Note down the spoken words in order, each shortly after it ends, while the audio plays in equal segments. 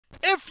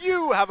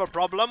you have a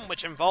problem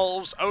which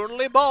involves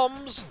only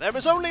bombs, there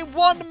is only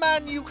one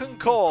man you can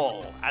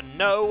call, and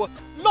no,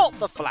 not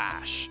the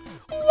Flash.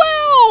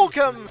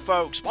 Welcome,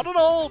 folks, one and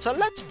all, to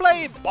Let's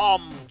Play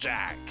Bomb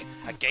Jack,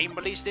 a game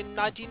released in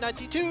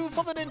 1992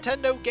 for the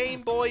Nintendo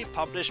Game Boy,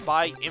 published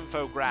by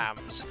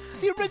Infogrames.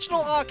 The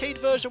original arcade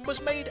version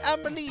was made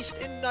and released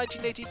in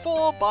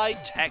 1984 by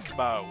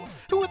Tecmo,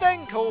 who were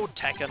then called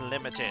Tekken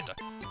Limited.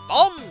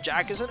 Bomb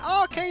Jack is an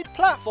arcade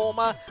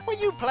platformer where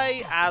you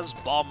play as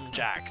Bomb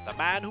Jack, the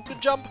man who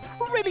can jump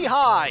really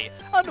high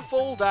and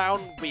fall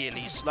down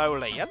really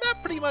slowly, and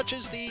that pretty much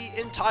is the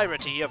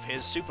entirety of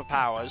his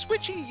superpowers,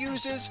 which he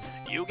uses,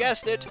 you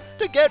guessed it,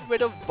 to get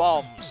rid of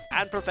bombs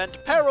and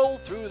prevent peril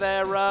through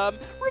their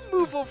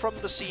removal from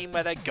the scene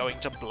where they're going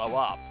to blow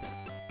up.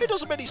 It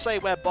doesn't really say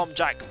where Bomb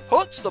Jack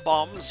puts the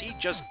bombs, he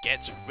just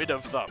gets rid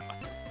of them.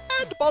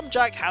 And Bomb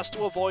Jack has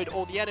to avoid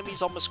all the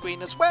enemies on the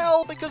screen as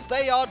well, because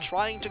they are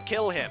trying to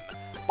kill him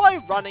by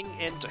running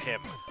into him.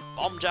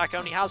 Bomb Jack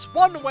only has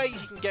one way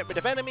he can get rid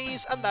of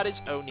enemies, and that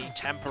is only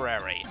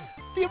temporary.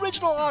 The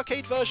original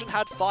arcade version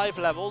had 5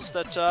 levels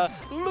that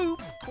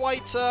loop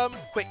quite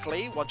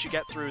quickly once you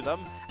get through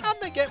them, and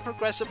they get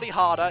progressively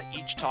harder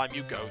each time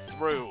you go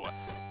through.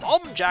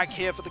 Bomb Jack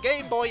here for the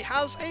Game Boy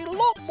has a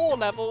lot more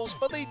levels,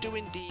 but they do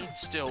indeed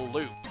still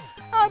loop,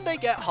 and they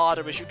get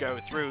harder as you go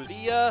through.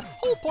 The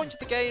whole point of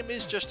the game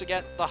is just to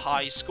get the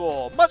high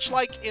score, much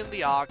like in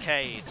the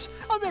arcades,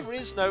 and there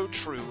is no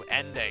true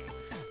ending.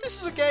 This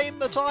is a game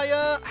that I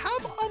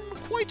have on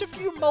quite a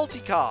few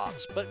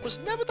multicarts, but was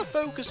never the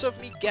focus of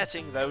me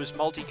getting those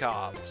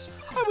multicarts.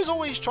 I was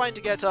always trying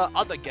to get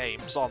other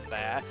games on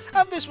there,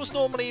 and this was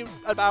normally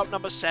about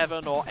number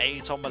 7 or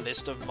 8 on the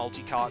list of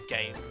multicart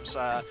games,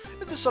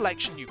 in the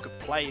selection you could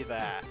play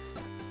there.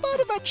 But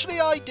eventually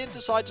I did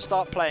decide to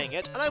start playing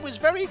it, and I was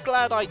very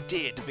glad I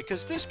did,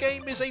 because this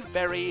game is a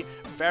very,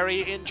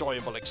 very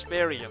enjoyable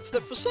experience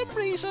that for some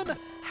reason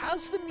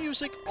has the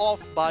music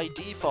off by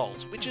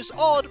default, which is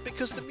odd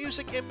because the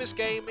music in this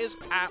game is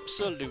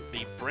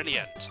absolutely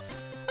brilliant.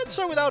 And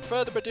so without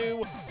further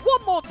ado,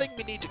 one more thing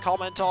we need to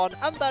comment on,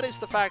 and that is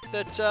the fact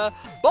that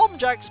Bomb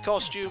Jack's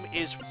costume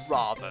is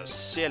rather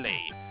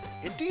silly.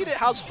 Indeed, it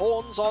has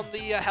horns on the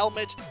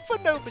helmet for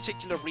no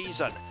particular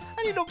reason,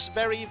 and he looks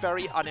very,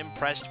 very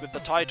unimpressed with the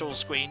title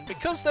screen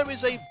because there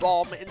is a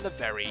bomb in the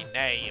very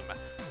name.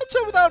 And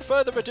so without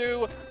further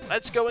ado,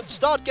 let's go and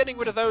start getting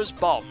rid of those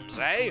bombs,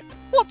 eh?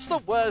 What's the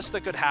worst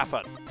that could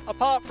happen,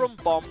 apart from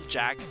Bomb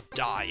Jack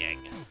dying?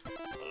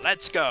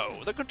 Let's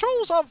go! The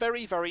controls are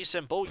very, very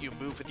simple. You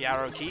move with the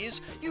arrow keys,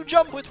 you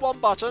jump with one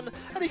button,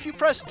 and if you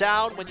press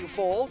down when you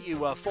fall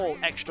fall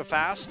extra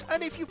fast,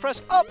 and if you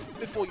press up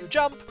before you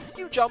jump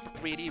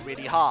really,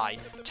 really high.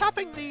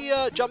 Tapping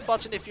the jump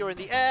button if you're in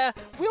the air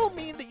will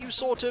mean that you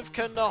sort of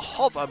can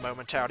hover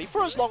momentarily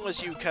for as long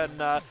as you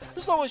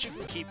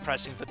can keep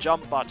pressing the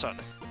jump button.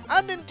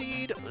 And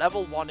indeed,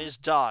 level 1 is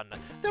done.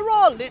 There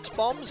are lit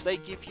bombs, they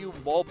give you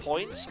more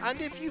points,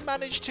 and if you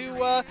manage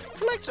to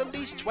collect at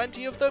least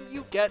 20 of them,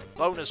 you get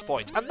bonus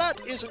points, and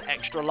that is an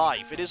extra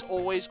life. It is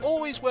always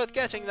worth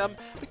getting them,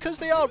 because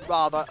they are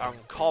rather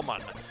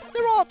uncommon.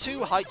 There are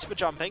 2 heights for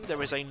jumping.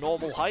 There is a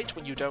normal height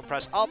when you don't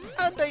press up,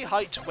 and a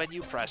height when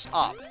you press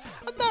up.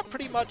 And that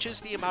pretty much is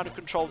the amount of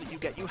control that you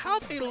get. You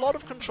have a lot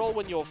of control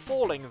when you're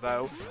falling,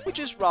 though, which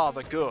is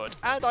rather good,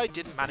 and I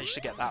didn't manage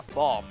to get that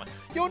bomb.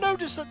 You'll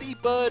notice that the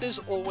bird is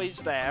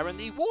always there, and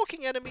the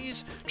walking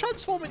enemies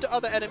transform into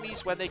other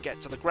enemies when they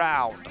get to the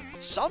ground.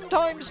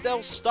 Sometimes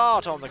they'll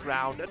start on the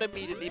ground and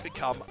immediately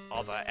become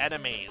other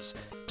enemies.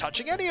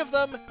 Touching any of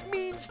them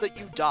means that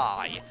you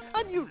die,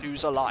 and you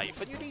lose a life,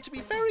 and you need to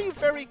be very,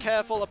 very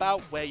careful about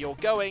where you're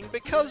going,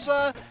 because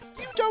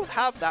you don't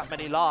have that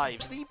many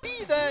lives. The B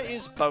there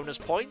is bonus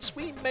points.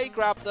 We may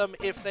grab them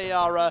if they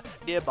are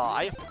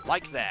nearby,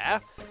 like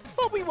there,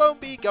 but we won't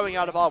be going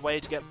out of our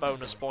way to get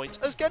bonus points,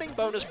 as getting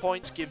bonus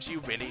points gives you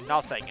really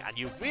nothing, and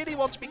you really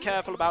want to be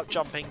careful about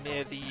jumping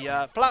near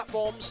the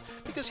platforms,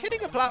 because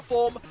hitting a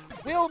platform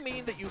will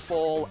mean that you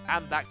fall,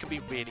 and that can be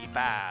really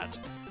bad.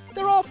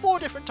 There are 4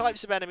 different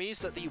types of enemies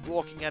that the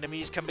walking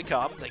enemies can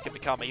become. They can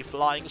become a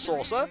flying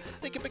saucer,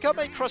 they can become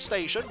a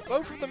crustacean,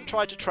 both of them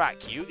try to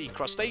track you, the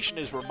crustacean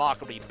is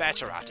remarkably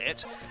better at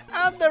it,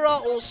 and there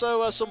are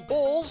also some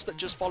balls that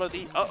just follow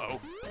the...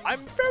 I'm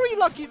very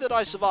lucky that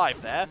I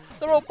survived there.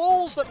 There are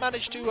balls that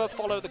manage to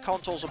follow the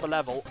contours of a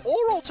level, or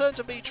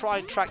alternatively try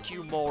and track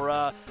you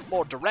more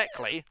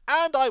directly,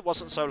 and I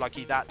wasn't so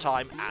lucky that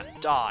time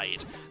and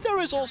died. There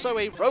is also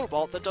a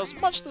robot that does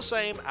much the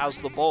same as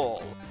the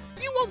ball.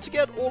 You want to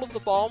get all of the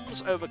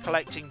bombs over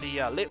collecting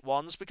the lit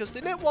ones, because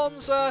the lit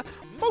ones,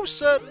 most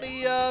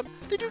certainly,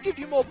 they do give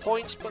you more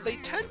points, but they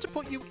tend to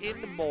put you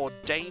in more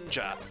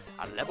danger.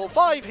 And level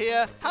 5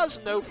 here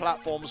has no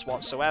platforms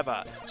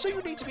whatsoever, so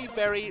you need to be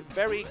very,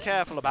 very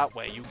careful about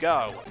where you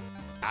go.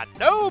 And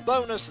no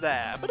bonus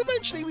there, but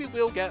eventually we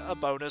will get a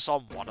bonus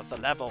on one of the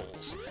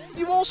levels.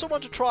 You also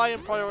want to try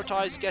and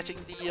prioritize getting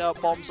the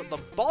bombs at the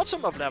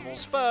bottom of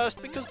levels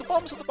first, because the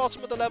bombs at the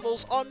bottom of the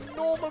levels are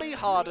normally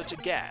harder to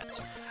get,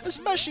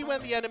 especially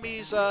when the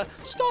enemies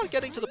start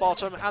getting to the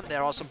bottom, and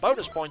there are some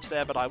bonus points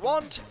there that I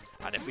want.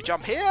 And if we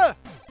jump here,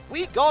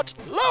 we got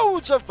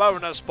loads of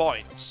bonus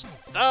points!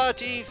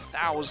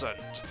 30,000.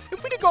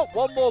 If we'd have got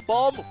one more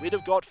bomb, we'd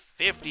have got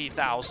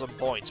 50,000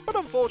 points, but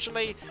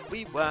unfortunately,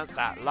 we weren't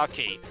that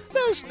lucky.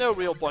 There's no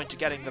real point to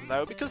getting them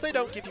though, because they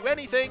don't give you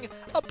anything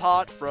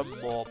apart from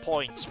more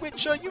points,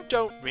 which you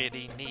don't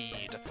really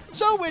need.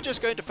 So we're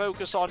just going to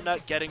focus on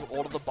getting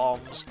all of the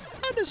bombs,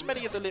 and as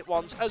many of the lit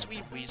ones as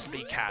we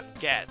reasonably can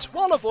get,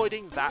 while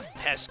avoiding that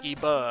pesky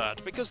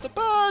bird, because the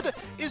bird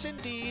is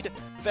indeed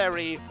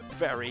very,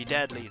 very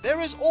deadly.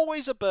 There is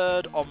always a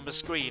bird on the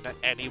screen at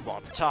any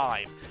one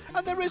time.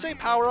 And there is a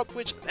power-up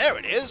which, there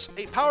it is,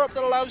 a power-up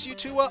that allows you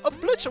to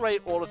obliterate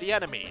all of the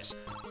enemies.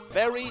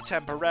 Very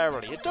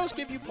temporarily. It does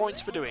give you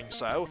points for doing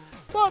so,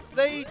 but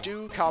they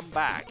do come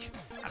back.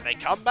 And they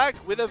come back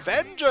with a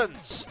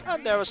vengeance!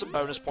 And there are some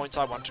bonus points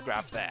I want to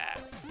grab there.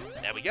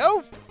 There we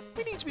go.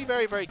 We need to be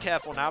very, very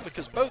careful now,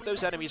 because both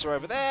those enemies are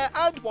over there,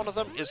 and one of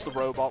them is the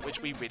robot,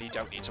 which we really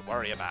don't need to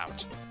worry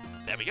about.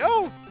 There we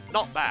go.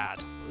 Not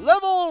bad.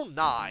 Level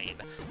 9.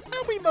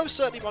 And we most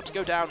certainly want to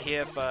go down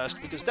here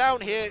first, because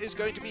down here is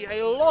going to be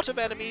a lot of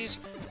enemies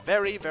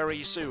very,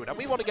 very soon. And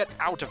we want to get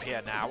out of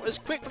here now as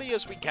quickly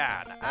as we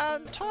can.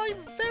 And time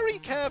very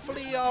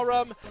carefully our,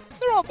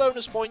 there are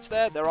bonus points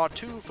there. There are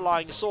 2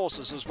 flying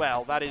saucers as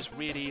well. That is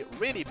really,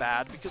 really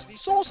bad, because the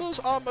saucers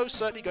are most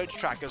certainly going to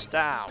track us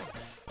down.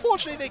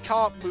 Fortunately, they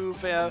can't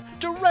move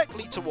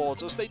directly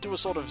towards us. They do a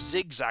sort of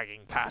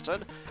zigzagging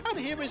pattern. And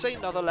here is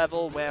another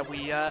level where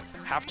we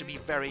have to be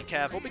very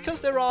careful,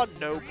 because there are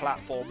no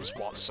platforms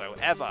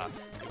whatsoever.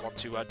 We want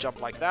to jump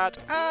like that,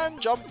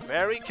 and jump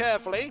very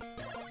carefully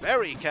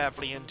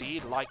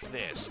indeed, like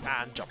this.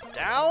 And jump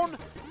down,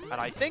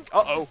 and I think,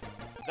 uh-oh,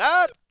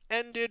 that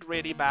ended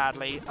really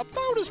badly.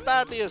 About as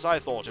badly as I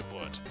thought it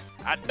would.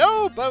 And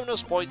no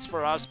bonus points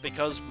for us,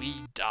 because we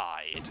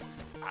died.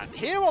 And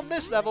here on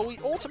this level, we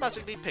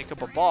automatically pick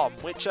up a bomb,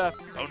 which,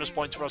 bonus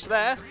points for us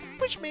there,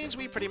 which means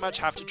we pretty much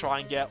have to try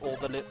and get all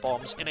the lit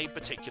bombs in a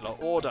particular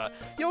order.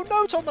 You'll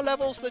note on the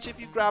levels that if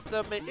you grab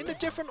them in a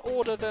different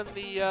order than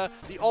the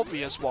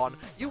obvious one,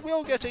 you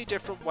will get a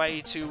different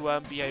way to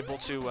be able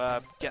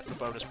to get the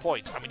bonus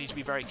points. And we need to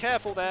be very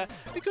careful there,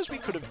 because we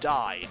could have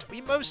died.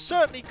 We most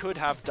certainly could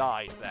have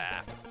died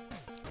there.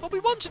 What we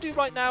want to do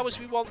right now is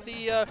we want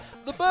the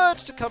bird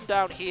to come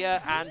down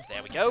here, and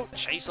there we go,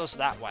 chase us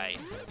that way,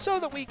 so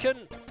that we can...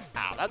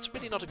 Ow, that's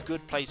really not a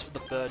good place for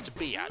the bird to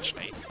be,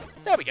 actually.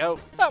 There we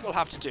go, that will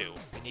have to do.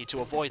 We need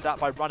to avoid that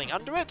by running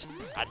under it,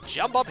 and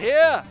jump up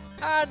here,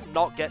 and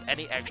not get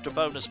any extra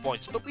bonus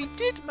points. But we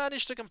did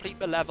manage to complete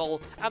the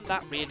level, and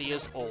that really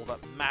is all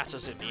that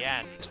matters in the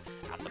end.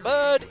 And the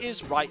bird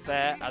is right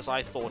there, as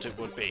I thought it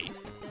would be.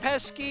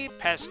 Pesky,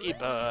 pesky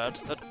bird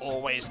that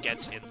always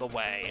gets in the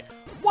way.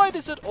 Why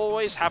does it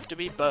always have to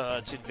be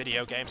birds in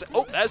video games?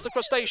 Oh, there's the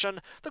crustacean.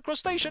 The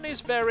crustacean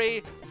is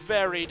very,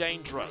 very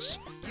dangerous.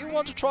 You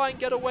want to try and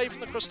get away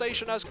from the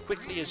crustacean as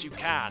quickly as you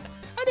can,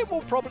 and it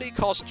will probably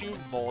cost you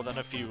more than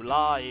a few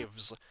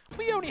lives.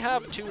 We only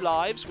have 2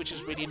 lives, which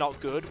is really not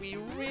good. We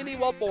really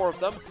want more of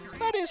them.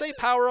 That is a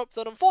power-up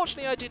that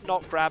unfortunately I did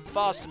not grab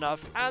fast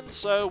enough, and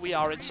so we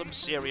are in some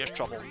serious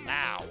trouble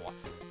now.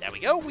 There we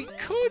go, we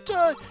could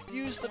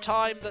use the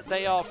time that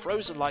they are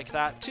frozen like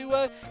that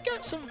to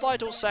get some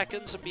vital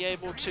seconds and be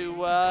able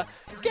to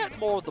get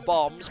more of the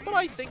bombs, but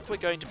I think we're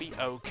going to be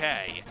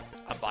okay.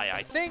 And by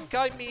I think,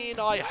 I mean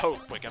I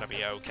hope we're going to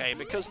be okay,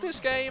 because this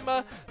game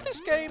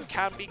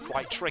can be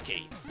quite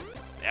tricky.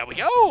 There we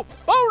go!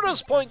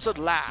 Bonus points at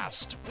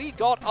last! We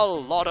got a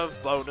lot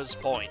of bonus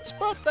points,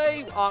 but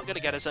they aren't going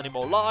to get us any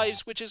more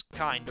lives, which is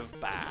kind of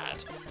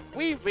bad.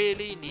 We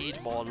really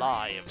need more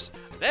lives.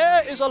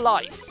 There is a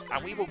life,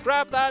 and we will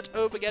grab that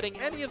over getting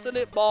any of the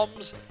lit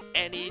bombs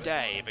any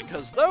day,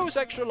 because those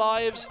extra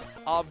lives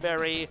are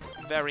very,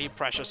 very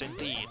precious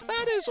indeed.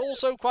 That is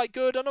also quite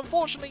good, and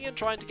unfortunately in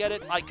trying to get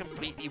it, I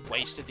completely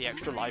wasted the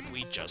extra life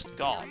we just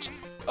got.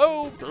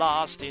 Oh,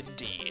 blast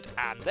indeed.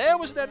 And there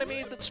was an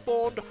enemy that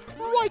spawned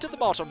right at the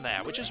bottom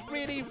there, which is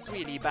really,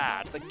 really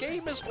bad. The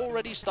game is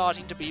already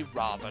starting to be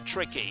rather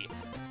tricky.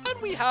 And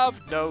we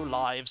have no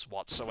lives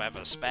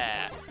whatsoever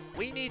spare.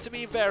 We need to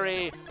be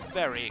very,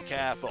 very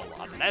careful,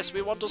 unless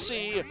we want to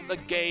see the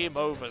game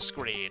over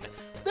screen.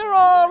 There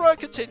are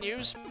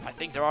continues. I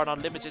think there are an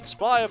unlimited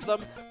supply of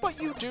them, but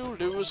you do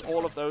lose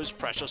all of those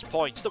precious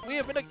points that we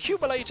have been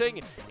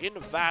accumulating in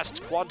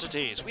vast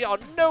quantities. We are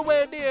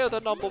nowhere near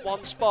the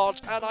 #1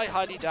 spot, and I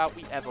highly doubt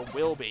we ever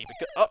will be,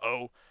 because...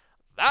 Uh-oh.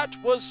 That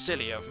was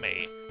silly of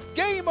me.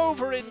 Game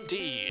over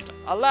indeed.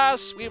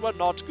 Alas, we were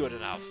not good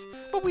enough.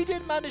 But we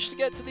did manage to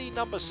get to the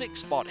 #6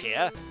 spot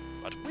here,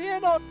 but we're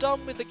not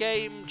done with the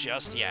game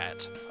just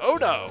yet. Oh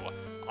no!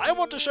 I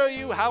want to show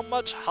you how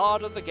much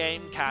harder the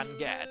game can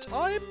get.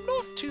 I'm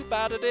not too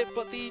bad at it,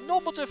 but the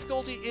normal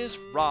difficulty is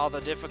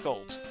rather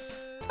difficult.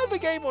 and the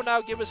game will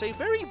now give us a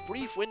very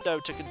brief window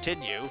to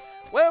continue,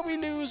 where we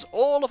lose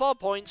all of our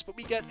points, but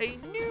we get a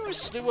new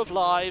slew of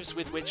lives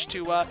with which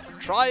to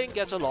try and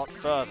get a lot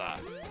further.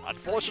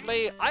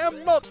 Unfortunately, I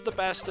am not the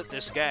best at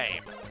this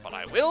game, but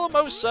I will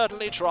most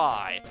certainly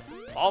try.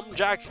 Bomb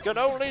Jack can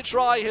only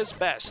try his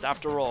best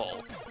after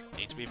all.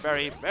 Need to be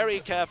very, very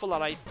careful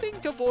and I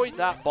think avoid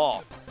that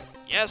bomb.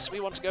 Yes, we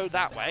want to go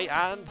that way,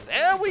 and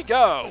there we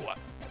go!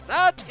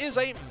 That is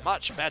a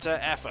much better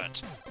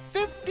effort.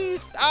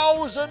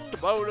 50,000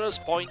 bonus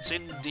points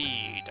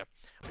indeed.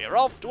 We are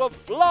off to a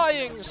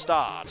flying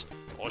start,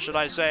 or should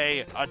I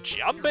say, a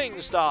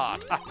jumping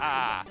start.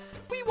 Haha!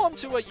 We want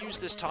to use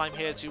this time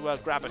here to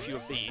grab a few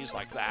of these,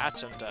 like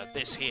that, and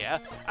this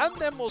here, and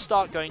then we'll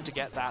start going to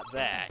get that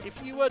there.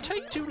 If you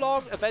take too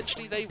long,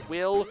 eventually they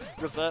will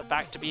revert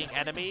back to being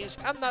enemies,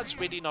 and that's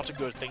really not a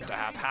good thing to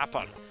have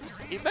happen.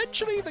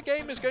 Eventually, the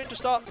game is going to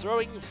start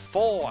throwing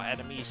 4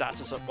 enemies at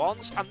us at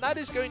once, and that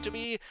is going to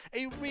be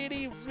a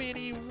really,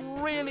 really,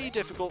 really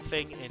difficult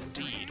thing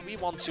indeed. We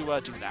want to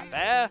do that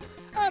there,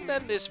 and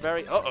then this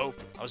very... I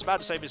was about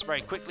to say this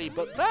very quickly,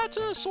 but that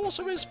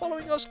saucer is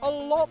following us a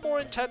lot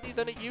more intently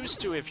than it used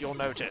to, if you'll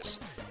notice.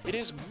 It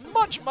is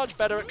much, much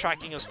better at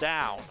tracking us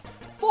down.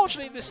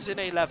 Fortunately, this is in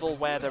a level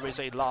where there is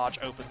a large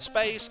open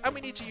space, and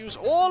we need to use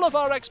all of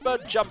our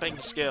expert jumping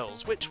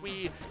skills, which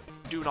we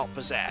do not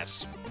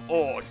possess.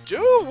 Or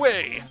do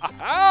we?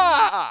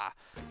 Aha!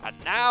 And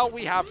now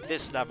we have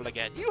this level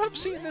again. You have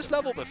seen this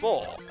level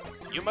before.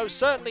 You most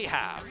certainly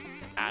have.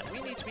 And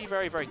we need to be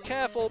very, very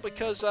careful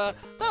because that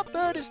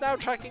bird is now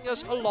tracking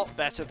us a lot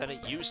better than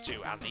it used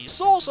to. And the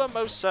saucer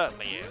most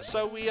certainly is.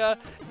 So we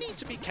need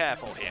to be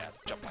careful here.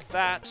 Jump like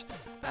that.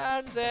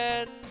 And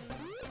then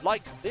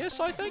like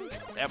this, I think.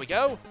 There we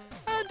go.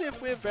 And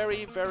if we're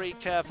very, very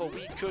careful,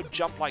 we could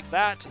jump like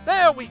that.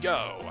 There we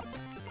go.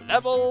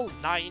 Level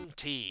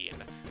 19.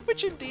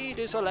 Which indeed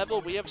is a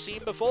level we have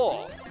seen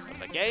before. But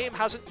the game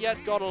hasn't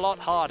yet got a lot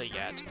harder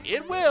yet.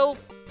 It will.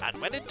 And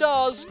when it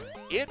does,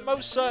 it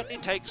most certainly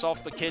takes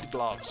off the kid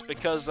gloves,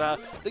 because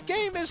the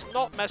game is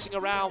not messing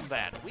around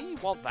then. We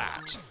want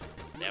that.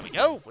 There we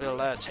go.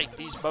 We'll take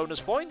these bonus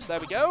points. There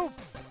we go.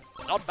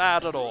 Not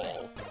bad at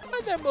all.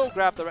 And then we'll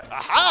grab the...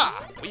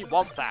 Aha! We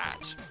want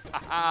that.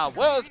 Aha!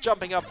 Worth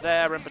jumping up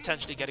there and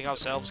potentially getting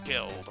ourselves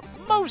killed.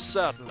 Most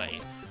certainly.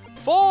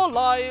 4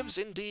 lives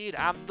indeed,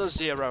 and the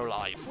 0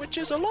 life, which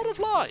is a lot of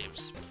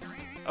lives.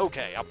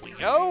 Okay, up we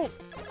go.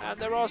 And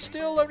there are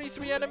still only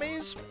 3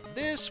 enemies.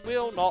 This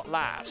will not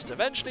last.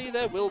 Eventually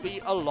there will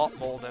be a lot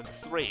more than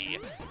 3.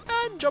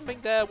 And jumping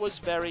there was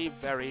very,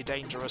 very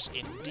dangerous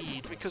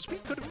indeed, because we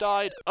could have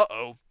died,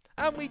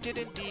 and we did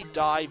indeed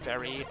die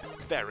very,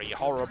 very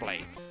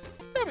horribly.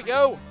 There we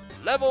go.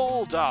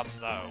 Level done,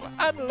 though.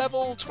 And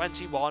level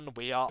 21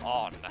 we are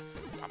on.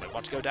 And we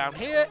want to go down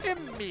here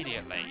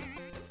immediately.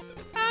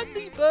 And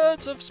the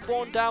birds have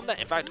spawned down there.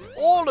 In fact,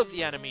 all of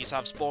the enemies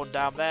have spawned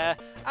down there.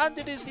 And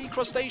it is the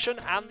crustacean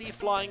and the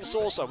flying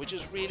saucer, which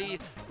is really,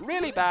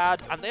 really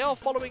bad. And they are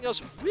following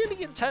us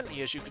really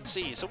intently, as you can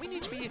see. So we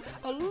need to be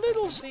a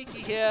little sneaky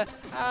here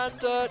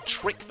and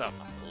trick them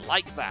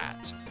like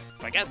that.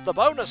 Forget the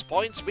bonus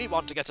points. We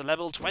want to get to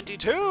level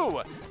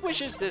 22,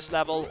 which is this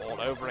level all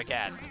over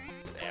again.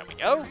 There we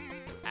go.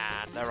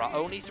 And there are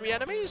only 3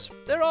 enemies.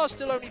 There are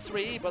still only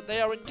 3, but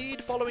they are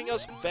indeed following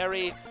us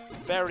very,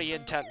 very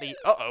intently.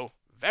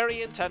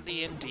 Very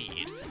intently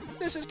indeed.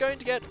 This is going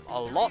to get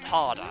a lot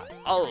harder.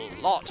 A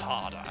lot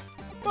harder.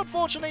 But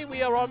fortunately,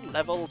 we are on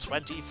level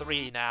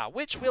 23 now,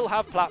 which will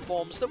have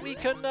platforms that we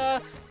can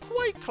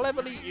quite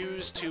cleverly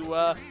use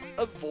to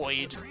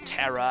avoid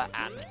terror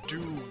and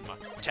doom.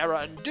 Terror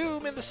and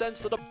doom in the sense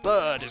that a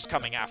bird is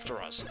coming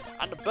after us.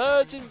 And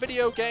birds in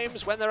video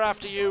games, when they're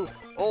after you,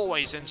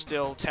 always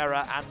instill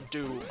terror and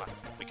doom.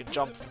 We can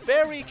jump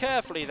very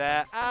carefully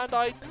there, and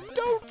I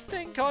don't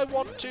think I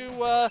want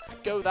to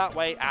go that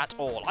way at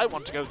all. I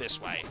want to go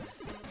this way.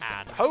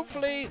 And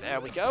hopefully, there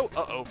we go.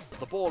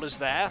 The ball is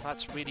there.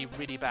 That's really,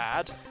 really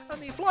bad.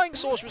 And the flying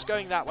saucer is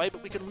going that way,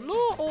 but we can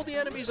lure all the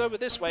enemies over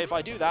this way if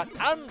I do that,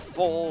 and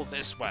fall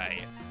this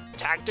way.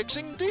 Tactics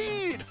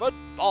indeed for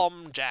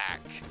Bomb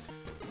Jack.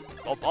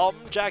 For Bomb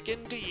Jack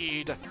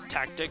indeed,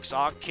 tactics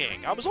are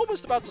king. I was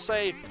almost about to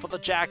say for the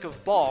Jack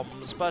of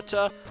Bombs, but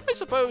I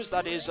suppose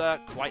that is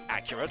quite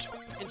accurate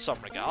in some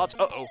regards.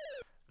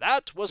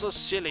 That was a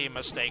silly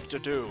mistake to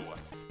do.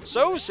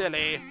 So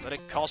silly that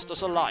it cost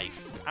us a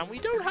life. And we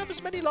don't have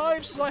as many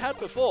lives as I had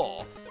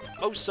before.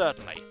 Most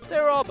certainly.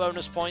 There are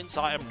bonus points.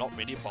 I am not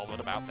really bothered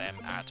about them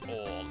at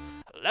all.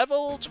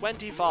 Level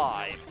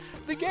 25.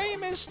 The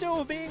game is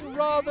still being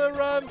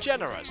rather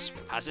generous.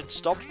 Has it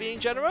stopped being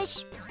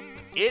generous?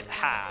 It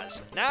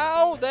has.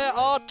 Now there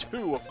are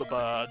 2 of the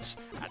birds.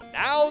 And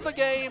now the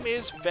game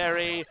is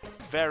very,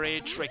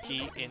 very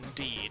tricky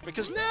indeed.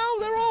 Because now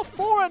there are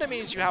 4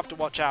 enemies you have to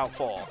watch out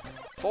for.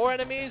 4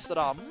 enemies that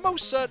are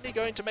most certainly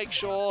going to make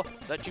sure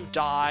that you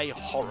die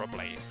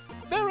horribly.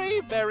 Very,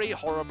 very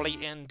horribly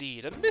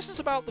indeed. And this is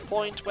about the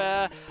point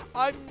where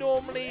I'm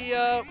normally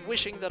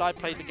wishing that I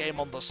played the game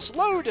on the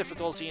slow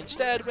difficulty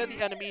instead, where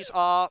the enemies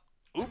are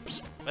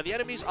Oops, but the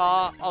enemies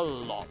are a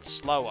lot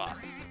slower.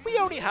 We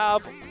only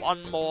have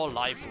one more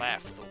life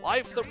left, the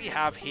life that we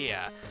have here.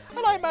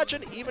 And I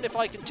imagine even if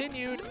I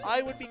continued,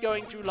 I would be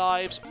going through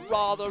lives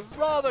rather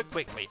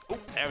quickly. Oh,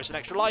 there is an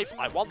extra life.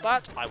 I want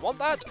that,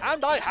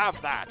 and I have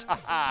that.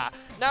 Haha.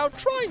 Now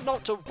try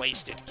not to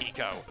waste it,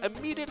 Kiko.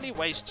 Immediately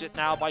waste it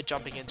now by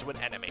jumping into an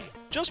enemy.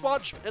 Just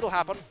watch, it'll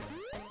happen.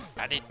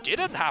 And it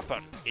didn't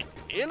happen. It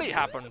nearly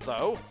happened,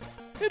 though.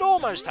 It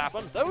almost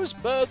happened. Those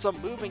birds are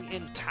moving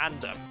in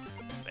tandem.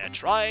 They're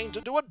trying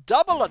to do a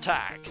double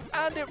attack,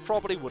 and it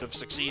probably would have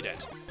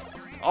succeeded.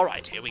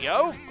 Alright, here we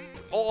go.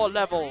 More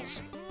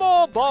levels,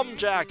 more bomb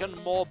jack, and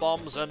more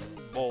bombs, and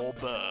more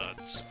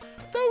birds.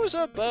 Those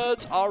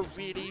birds are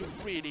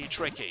really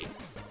tricky.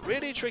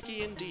 Really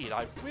tricky indeed.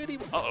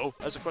 Uh-oh,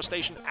 there's a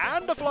crustacean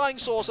and a flying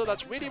saucer.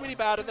 That's really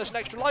bad, and there's an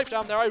extra life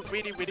down there I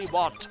really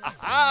want.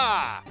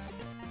 Aha!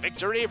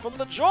 Victory from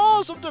the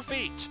jaws of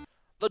defeat.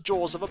 The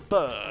jaws of a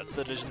bird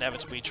that is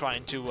inevitably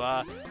trying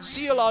to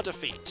seal our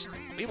defeat.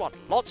 We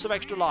want lots of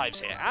extra lives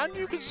here, and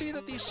you can see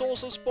that the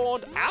saucers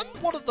spawned and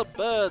one of the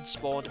birds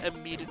spawned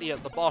immediately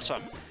at the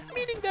bottom,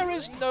 meaning there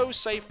is no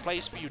safe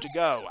place for you to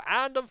go,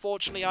 and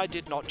unfortunately I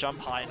did not jump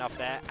high enough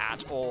there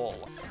at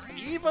all,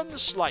 even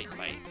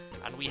slightly.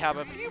 And we have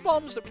a few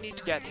bombs that we need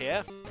to get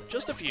here,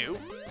 just a few,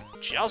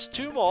 just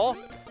 2 more,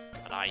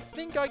 and I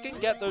think I can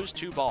get those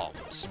 2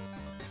 bombs.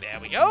 There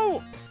we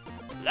go!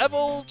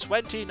 Level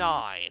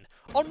 29.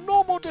 On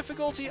normal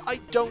difficulty, I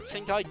don't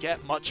think I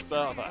get much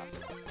further.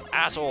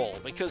 At all,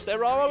 because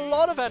there are a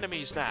lot of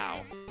enemies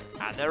now.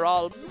 And there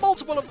are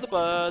multiple of the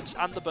birds,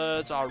 and the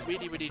birds are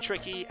really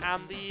tricky,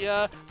 and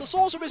the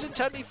saucer is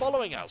intently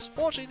following us.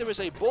 Fortunately, there is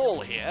a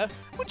ball here,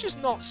 which is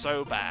not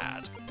so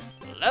bad.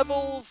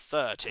 Level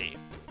 30.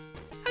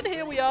 And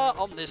here we are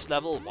on this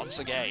level once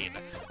again,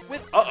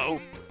 with,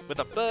 with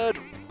a bird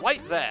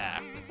right there.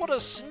 What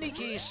a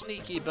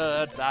sneaky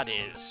bird that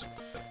is.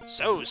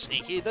 So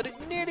sneaky that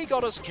it nearly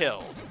got us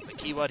killed. The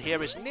keyword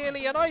here is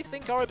nearly, and I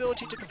think our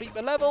ability to complete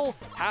the level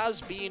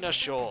has been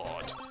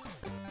assured.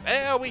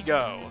 There we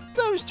go.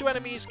 Those 2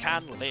 enemies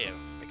can live,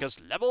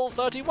 because level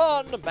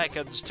 31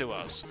 beckons to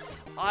us.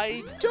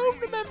 I don't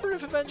remember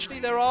if eventually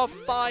there are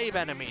 5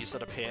 enemies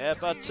that appear,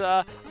 but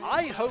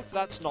I hope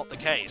that's not the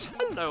case.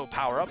 Hello,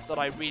 power-up that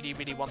I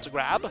really want to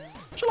grab.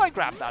 Shall I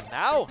grab that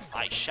now?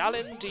 I shall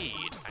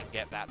indeed. And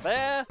get that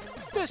there,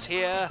 this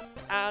here,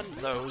 and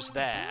those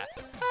there.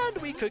 And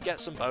we could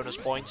get some bonus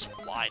points,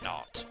 why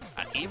not?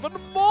 And even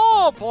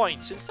more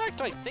points! In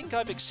fact, I think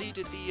I've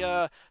exceeded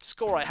the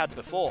score I had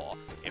before.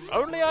 If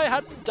only I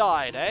hadn't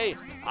died, eh?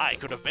 I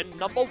could have been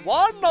number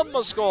 1 on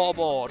the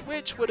scoreboard,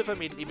 which would have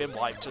immediately been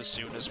wiped as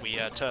soon as we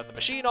turned the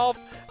machine off,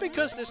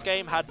 because this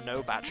game had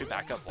no battery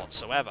backup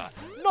whatsoever.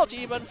 Not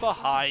even for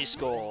high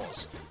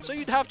scores. So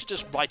you'd have to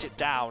just write it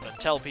down and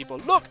tell people,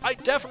 look, I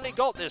definitely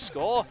got this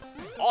score.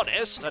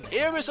 Honest, and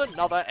here is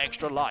another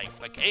extra life.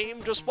 The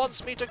game just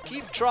wants me to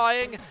keep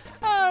trying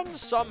and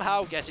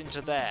somehow get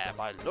into there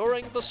by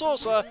luring the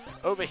saucer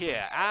over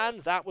here, and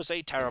that was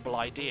a terrible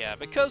idea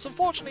because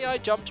unfortunately I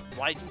jumped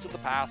right into the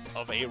path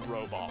of a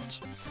robot.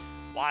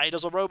 Why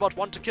does a robot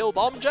want to kill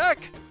Bomb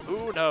Jack?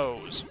 Who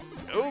knows?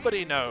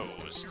 Nobody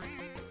knows.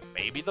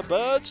 Maybe the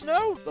birds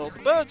know, though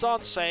the birds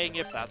aren't saying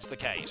if that's the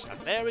case, and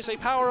there is a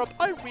power-up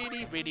I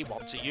really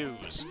want to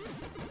use.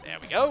 There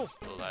we go,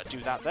 we'll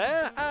do that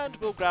there, and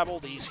we'll grab all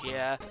these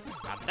here,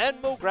 and then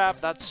we'll grab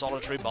that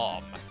solitary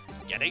bomb.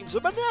 Getting to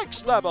the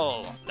next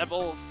level,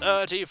 level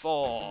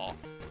 34.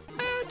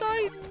 And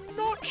I'm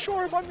not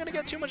sure if I'm going to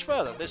get too much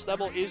further. This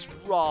level is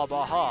rather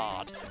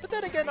hard. But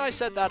then again, I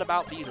said that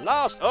about the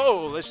last...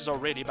 Oh, this is a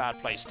really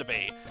bad place to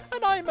be.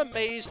 And I'm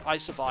amazed I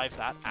survived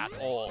that at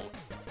all.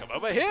 Come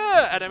over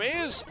here,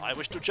 enemies! I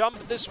wish to jump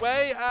this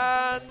way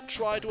and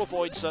try to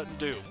avoid certain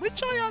doom,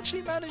 which I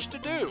actually managed to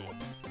do.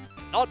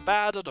 Not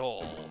bad at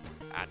all.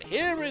 And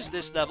here is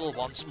this level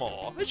once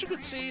more. As you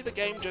can see, the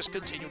game just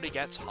continually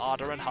gets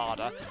harder and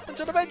harder,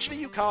 until eventually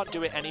you can't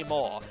do it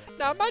anymore.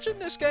 Now imagine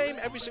this game,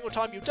 every single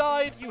time you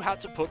died, you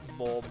had to put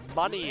more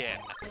money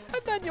in.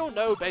 And then you'll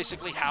know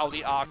basically how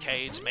the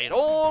arcades made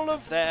all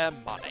of their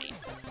money.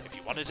 If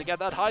you wanted to get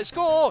that high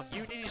score,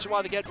 you needed to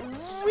either get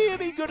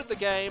really good at the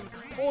game,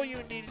 or you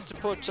needed to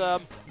put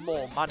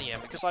more money in,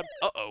 because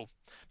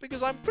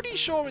because I'm pretty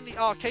sure in the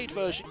arcade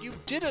version you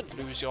didn't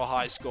lose your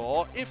high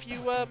score if you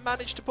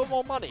managed to put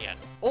more money in.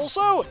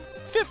 Also,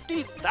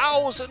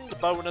 50,000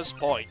 bonus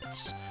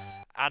points.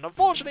 And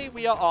unfortunately,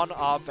 we are on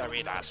our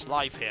very last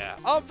life here.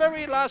 Our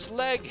very last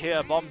leg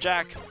here, Bomb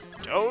Jack.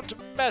 Don't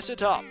mess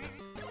it up.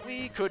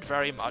 We could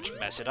very much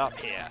mess it up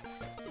here.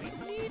 We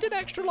need an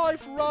extra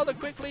life rather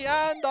quickly,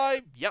 and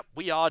yep,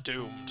 we are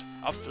doomed.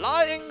 A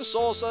flying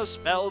saucer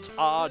spelled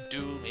our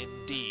doom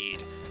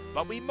indeed.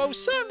 But we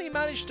most certainly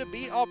managed to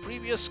beat our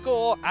previous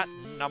score at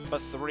number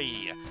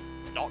 3.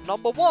 Not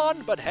number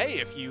 1, but hey,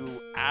 if you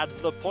add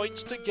the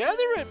points together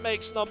it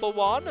makes number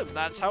 1, and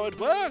that's how it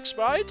works,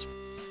 right?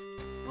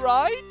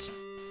 Right?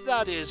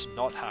 That is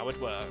not how it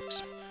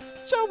works.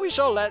 So we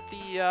shall let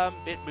the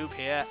bit move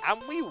here,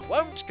 and we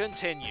won't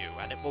continue,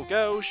 and it will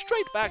go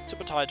straight back to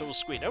the title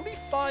screen. Only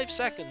 5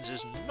 seconds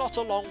is not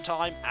a long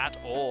time at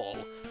all.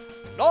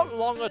 Not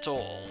long at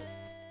all.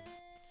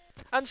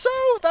 And so,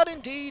 that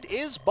indeed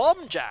is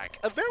Bomb Jack,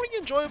 a very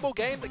enjoyable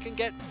game that can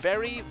get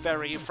very,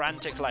 very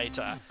frantic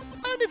later.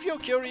 And if you're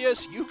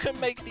curious, you can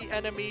make the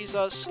enemies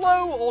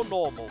slow or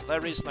normal.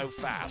 There is no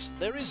fast.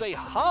 There is a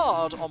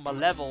hard on the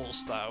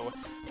levels, though,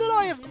 that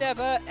I have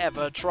never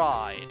ever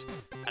tried.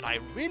 And I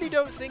really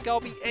don't think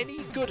I'll be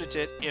any good at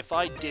it if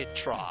I did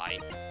try.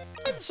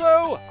 And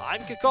so,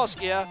 I'm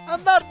Kikoskia,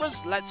 and that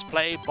was Let's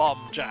Play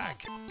Bomb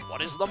Jack.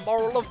 What is the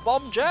moral of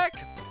Bomb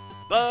Jack?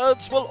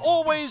 Birds will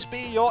always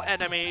be your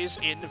enemies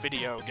in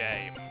video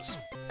games.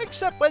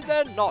 Except when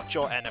they're not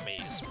your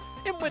enemies,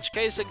 in which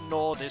case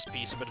ignore this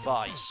piece of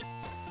advice.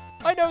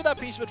 I know that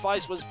piece of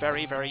advice was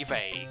very, very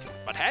vague,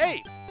 but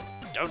hey,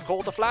 don't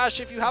call the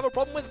Flash if you have a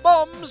problem with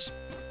bombs.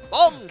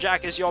 Bomb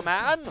Jack is your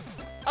man,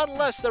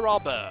 unless there are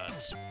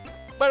birds,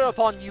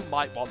 whereupon you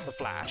might want the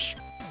Flash.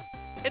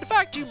 In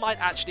fact, you might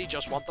actually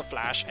just want the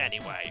Flash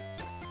anyway.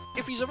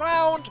 If he's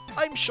around,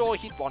 I'm sure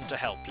he'd want to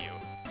help you.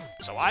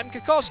 So I'm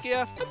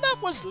Kikoskia, and that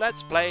was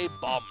Let's Play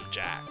Bomb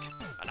Jack.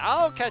 And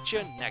I'll catch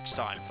you next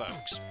time,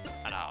 folks.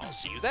 And I'll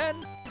see you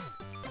then.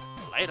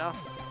 Later.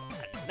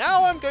 And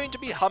now I'm going to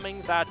be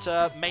humming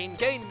that main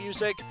game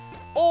music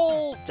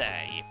all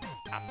day.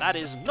 And that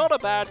is not a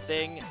bad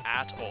thing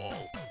at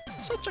all.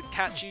 Such a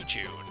catchy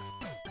tune.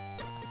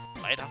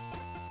 Later.